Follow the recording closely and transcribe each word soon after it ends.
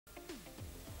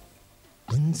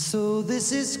And so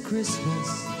this is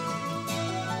Christmas,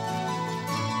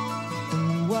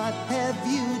 and what have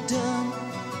you done?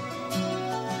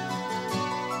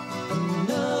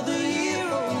 Another year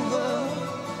over,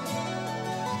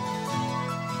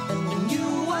 and a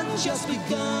new one just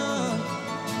begun.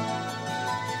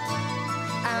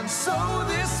 And so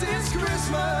this is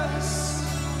Christmas,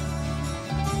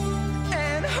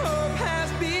 and hope has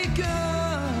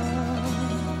begun.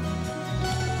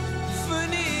 For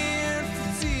near,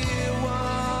 for dear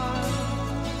one,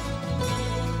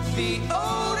 the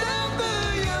old and the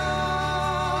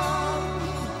young.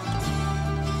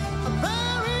 A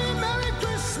very Merry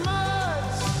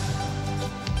Christmas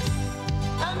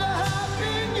and a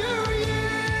Happy New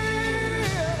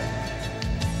Year.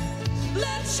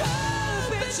 Let's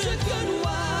hope it's a good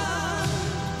one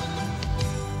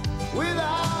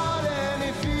without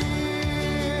any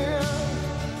fear.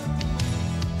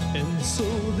 And so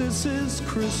this is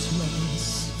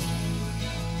Christmas,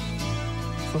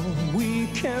 for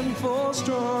weak and for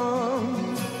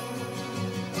strong,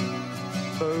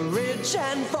 for rich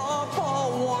and for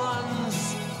poor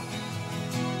ones.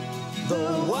 The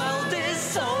world is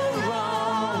so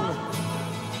wrong,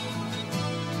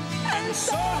 and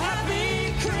so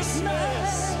happy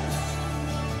Christmas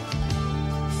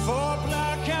for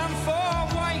black and for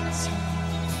white,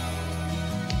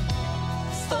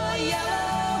 for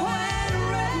yellow and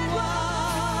red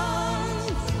ones.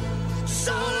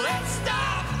 So let's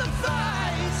stop the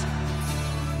fight.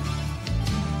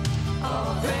 A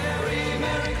very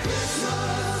Merry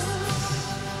Christmas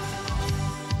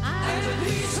and a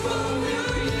peaceful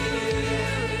New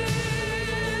Year.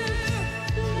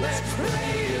 Let's pray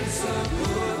it's a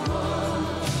good one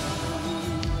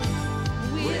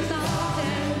without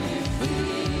any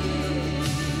fear.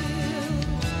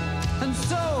 And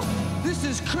so this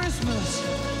is Christmas,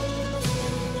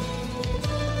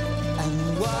 and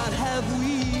what have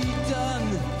we done?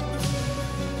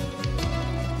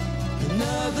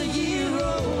 Another year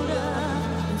older,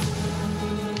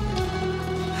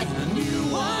 and a new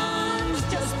one's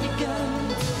just begun.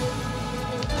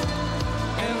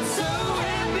 And so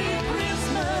happy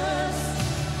Christmas,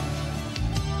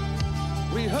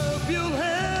 we hope you'll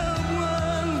have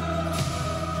one.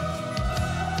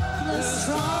 The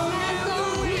strong and the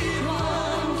weak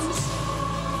ones,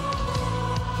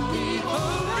 the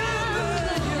old and the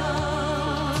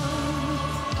young.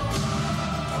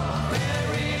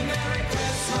 Very Merry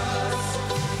Christmas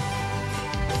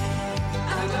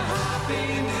and a Happy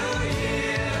New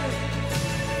Year.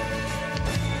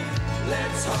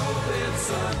 Let's hope it's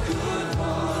a good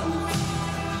one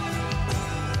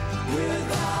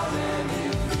without any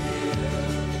fear.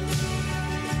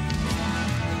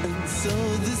 And so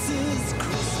this is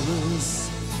Christmas,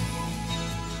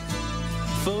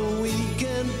 for weak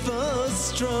and for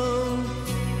strong,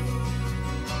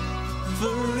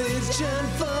 for rich and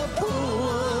for poor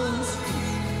ones.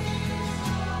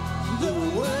 The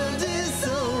world is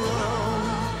so wrong,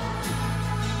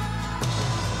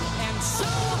 and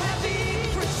so happy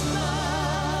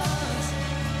Christmas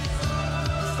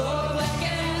for black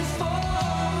and for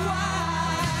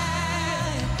white,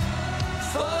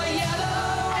 for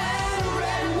yellow and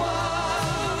red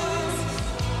ones.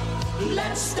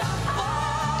 Let's stop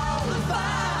all the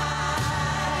fights,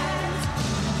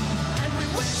 and we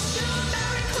wish you a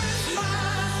Merry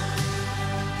Christmas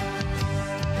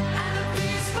and a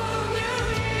peaceful New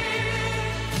Year.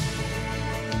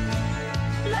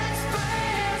 Let's pray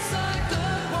it's a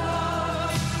good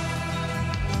one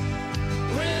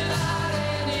without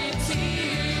any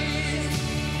tears.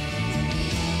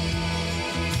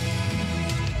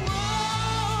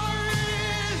 War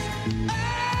is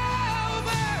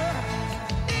over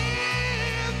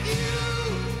if you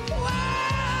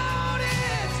want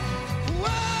it.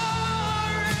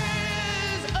 War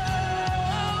is over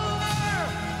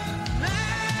now.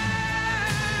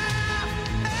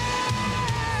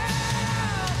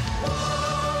 War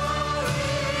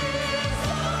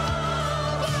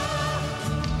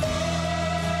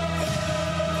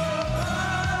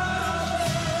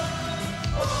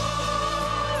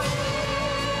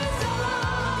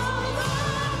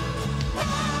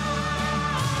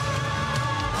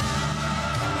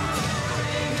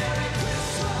Merry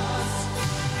Christmas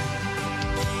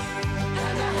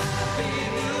and a Happy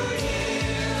New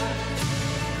Year.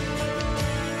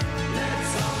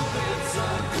 Let's hope it's a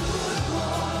good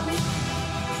one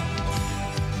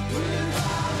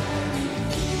without any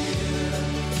fear.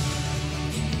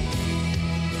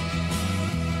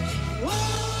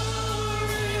 War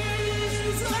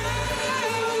is over.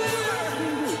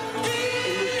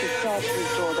 to start to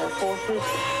restore their forces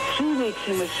through the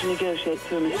in which to negotiate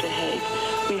through Mr. Haig.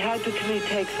 We had to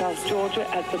retake South Georgia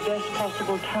at the best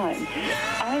possible time.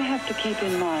 I have to keep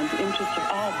in mind the interests of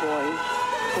our boys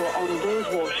who are on those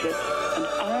warships and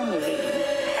our Marines.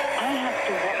 I have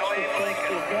to watch the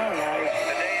safety of their lives.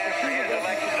 The day after his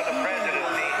election to the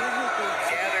presidency,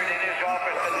 gathered in his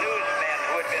office the newsmen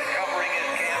who had been covering his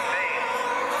campaign.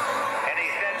 And he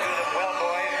said to them, well,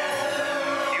 boys,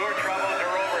 your troubles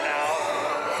are over now.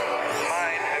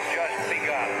 Mine have just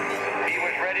begun. He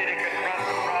was ready to confront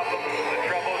the problems, the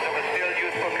troubles of a still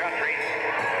youthful country,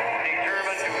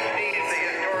 determined to seize the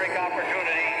historic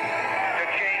opportunity to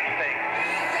change things.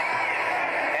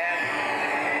 And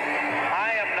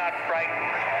I am not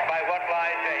frightened by what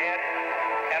lies ahead.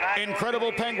 And I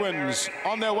Incredible Penguins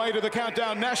on their way to the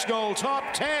Countdown National Top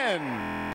 10.